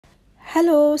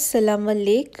Hello, salam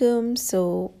alaikum.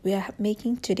 So we are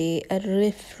making today a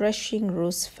refreshing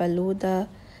roast Falooda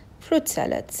fruit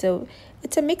salad. So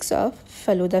it's a mix of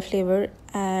Falooda flavor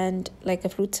and like a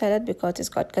fruit salad because it's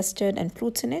got custard and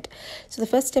fruits in it. So the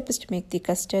first step is to make the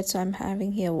custard. So I'm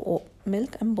having here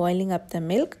milk. I'm boiling up the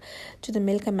milk. To the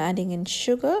milk I'm adding in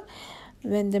sugar.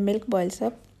 When the milk boils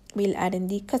up, we'll add in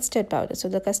the custard powder. So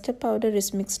the custard powder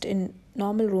is mixed in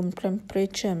normal room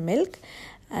temperature milk,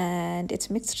 and it's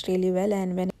mixed really well.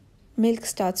 And when milk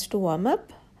starts to warm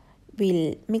up,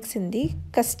 we'll mix in the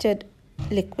custard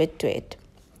liquid to it.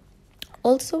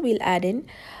 Also, we'll add in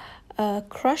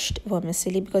crushed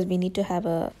vermicelli because we need to have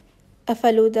a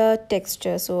Falooda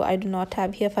texture. So I do not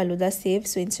have here Falooda safe,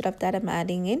 so instead of that I'm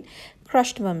adding in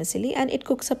crushed vermicelli, and it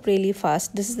cooks up really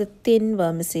fast. This is the thin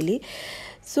vermicelli.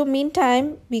 So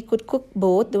meantime, we could cook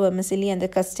both the vermicelli and the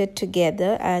custard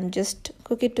together and just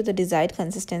cook it to the desired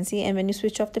consistency, and when you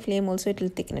switch off the flame also it will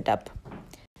thicken it up.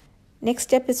 Next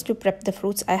step is to prep the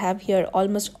fruits. I have here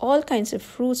almost all kinds of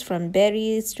fruits, from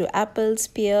berries to apples,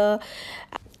 pear,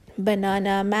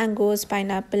 banana, mangoes,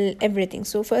 pineapple, everything.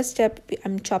 So first step,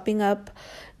 I'm chopping up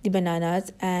the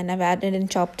bananas, and I've added in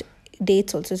chopped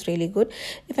dates also. Is really good.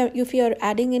 If you're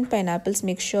adding in pineapples,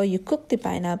 make sure you cook the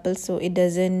pineapples so it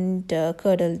doesn't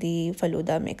curdle the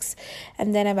Falooda mix.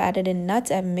 And then I've added in nuts.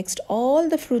 I've mixed all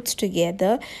the fruits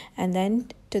together, and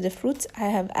then to the fruits I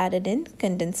have added in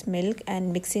condensed milk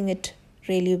and mixing it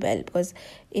really well because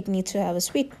it needs to have a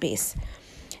sweet base.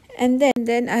 And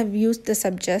then I've used the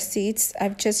Sabja seeds.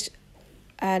 I've just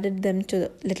added them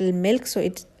to little milk so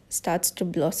it starts to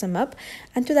blossom up,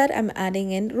 and to that I'm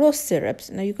adding in rose syrups.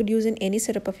 Now you could use in any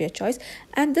syrup of your choice,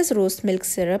 and this rose milk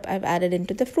syrup I've added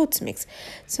into the fruits mix.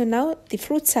 So now the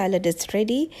fruit salad is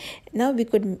ready. Now we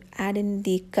could add in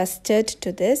the custard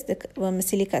to this, the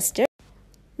vermicelli custard.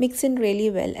 Mix in really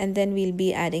well, and then we'll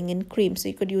be adding in cream. So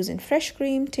you could use in fresh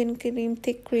cream, tin cream,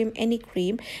 thick cream, any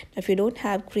cream. Now if you don't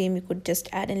have cream, you could just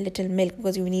add in little milk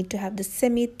because you need to have the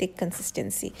semi-thick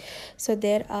consistency. So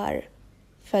there our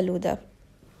Falooda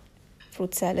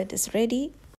fruit salad is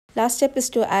ready. Last step is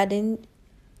to add in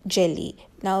jelly.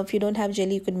 Now if you don't have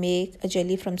jelly, you could make a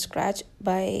jelly from scratch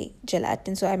by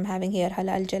gelatin. So I'm having here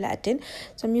halal gelatin.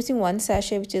 So I'm using one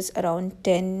sachet, which is around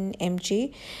 10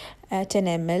 mg, 10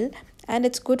 ml, and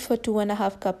it's good for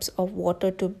 2.5 cups of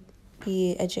water to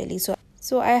be a jelly.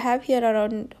 So I have here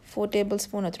around 4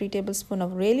 tablespoons or 3 tablespoons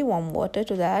of really warm water.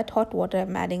 To that hot water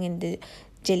I'm adding in the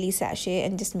jelly sachet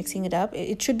and just mixing it up.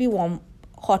 It should be warm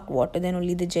hot water, then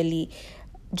only the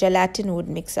gelatin would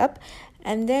mix up.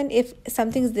 And then if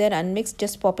something's there unmixed,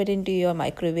 just pop it into your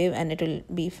microwave and it will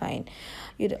be fine.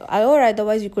 Or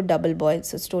otherwise you could double boil.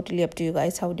 So it's totally up to you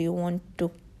guys. How do you want to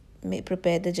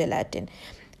prepare the gelatin?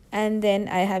 And then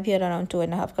I have here around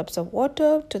 2.5 cups of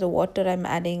water. To the water I'm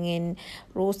adding in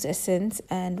rose essence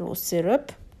and rose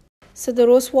syrup. So the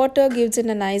rose water gives it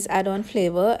a nice add-on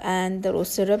flavor, and the rose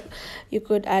syrup you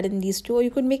could add in these two, or you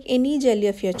could make any jelly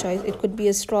of your choice. It could be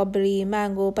a strawberry,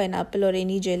 mango, pineapple, or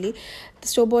any jelly. The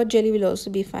store-bought jelly will also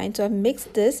be fine. So I've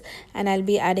mixed this and I'll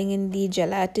be adding in the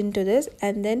gelatin to this.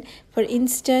 And then for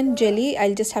instant jelly,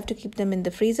 I'll just have to keep them in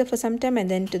the freezer for some time and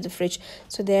then to the fridge.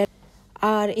 So there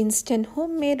our instant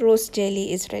homemade roast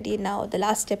jelly is ready. Now the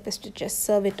last step is to just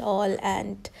serve it all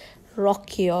and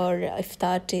rock your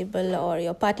iftar table or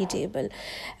your party table.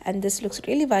 And this looks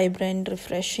really vibrant,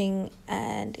 refreshing,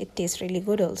 and it tastes really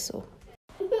good also.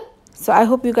 So I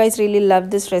hope you guys really love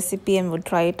this recipe and would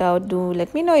try it out. Do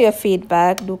let me know your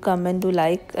feedback. Do comment, do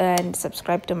like, and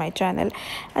subscribe to my channel.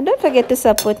 And don't forget to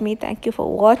support me. Thank you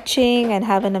for watching and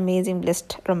have an amazing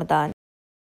blessed Ramadan.